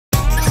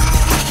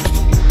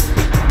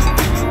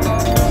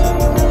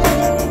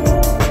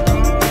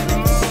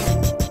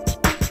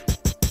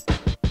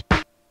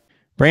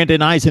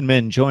Brandon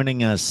Eisenman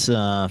joining us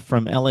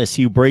from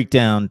LSU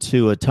Breakdown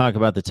to talk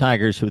about the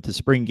Tigers with the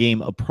spring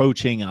game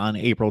approaching on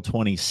April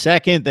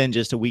 22nd. Then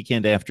just a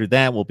weekend after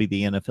that will be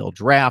the NFL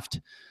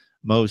Draft.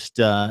 Most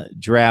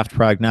draft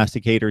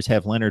prognosticators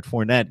have Leonard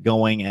Fournette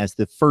going as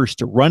the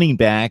first running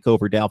back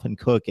over Dalvin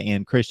Cook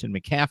and Christian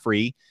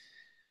McCaffrey.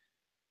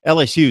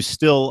 LSU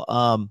still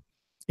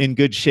in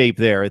good shape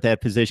there at that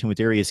position with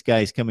Derrius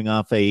Guice coming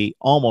off a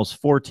almost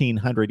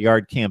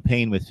 1,400-yard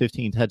campaign with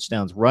 15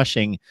 touchdowns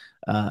rushing.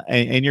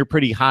 And you're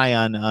pretty high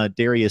on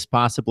Derrius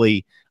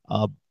possibly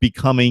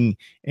becoming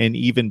an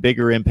even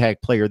bigger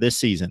impact player this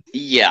season.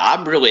 Yeah,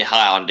 I'm really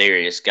high on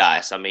Derrius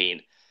Guice. I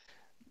mean,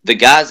 the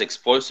guy's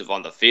explosive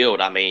on the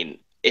field. I mean,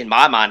 in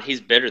my mind,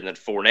 he's better than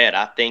Fournette.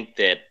 I think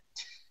that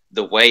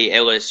the way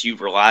LSU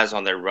relies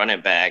on their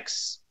running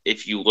backs,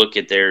 if you look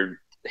at their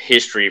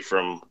history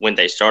from when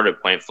they started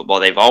playing football,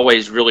 they've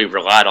always really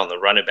relied on the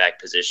running back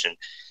position.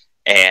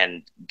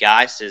 And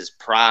Guice is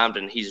primed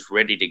and he's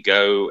ready to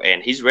go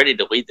and he's ready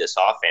to lead this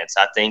offense.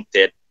 I think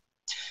that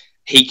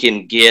he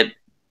can get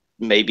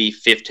maybe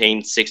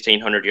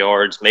 1,600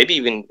 yards, maybe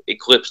even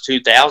eclipse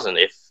 2,000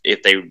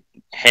 if they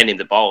hand him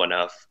the ball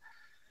enough.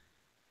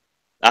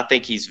 I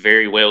think he's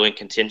very well in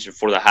contention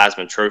for the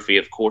Heisman Trophy.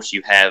 Of course,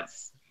 you have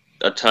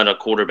a ton of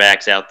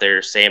quarterbacks out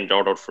there, Sam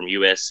Darnold from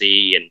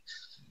USC and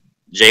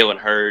Jalen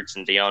Hurts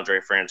and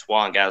DeAndre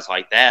Francois and guys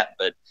like that.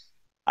 But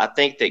I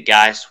think that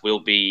Guice will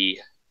be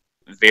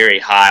very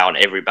high on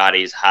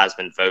everybody's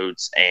Heisman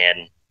votes,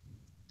 and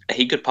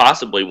he could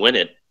possibly win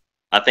it.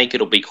 I think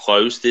it'll be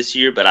close this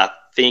year, but I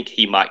think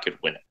he could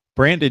win it.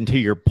 Brandon, to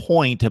your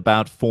point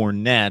about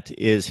Fournette,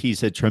 is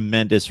he's a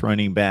tremendous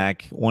running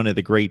back, one of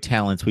the great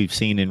talents we've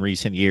seen in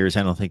recent years.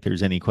 I don't think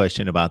there's any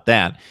question about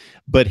that.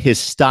 But his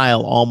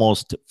style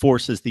almost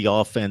forces the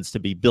offense to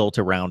be built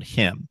around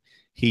him.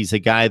 He's a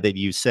guy that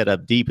you set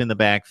up deep in the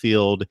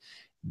backfield.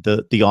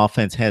 The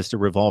offense has to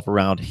revolve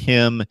around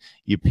him.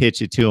 You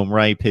pitch it to him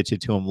right, pitch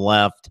it to him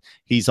left.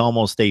 He's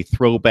almost a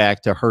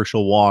throwback to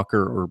Herschel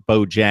Walker or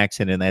Bo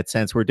Jackson in that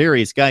sense, where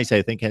Derrius Guice,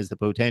 I think, has the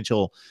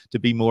potential to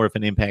be more of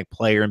an impact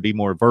player and be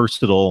more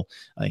versatile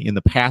in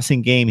the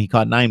passing game. He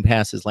caught 9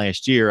 passes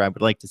last year. I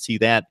would like to see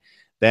that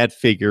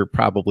figure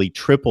probably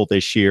triple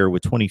this year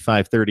with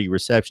 25, 30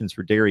 receptions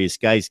for Derrius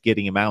Guice.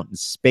 Getting him out in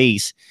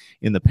space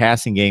in the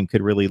passing game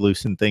could really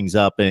loosen things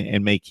up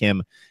and make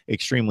him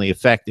extremely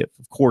effective.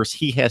 Of course,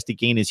 he has to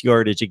gain his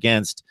yardage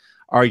against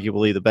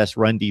arguably the best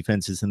run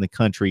defenses in the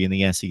country in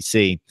the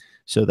SEC.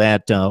 So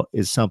that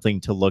is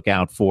something to look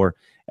out for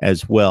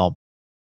as well.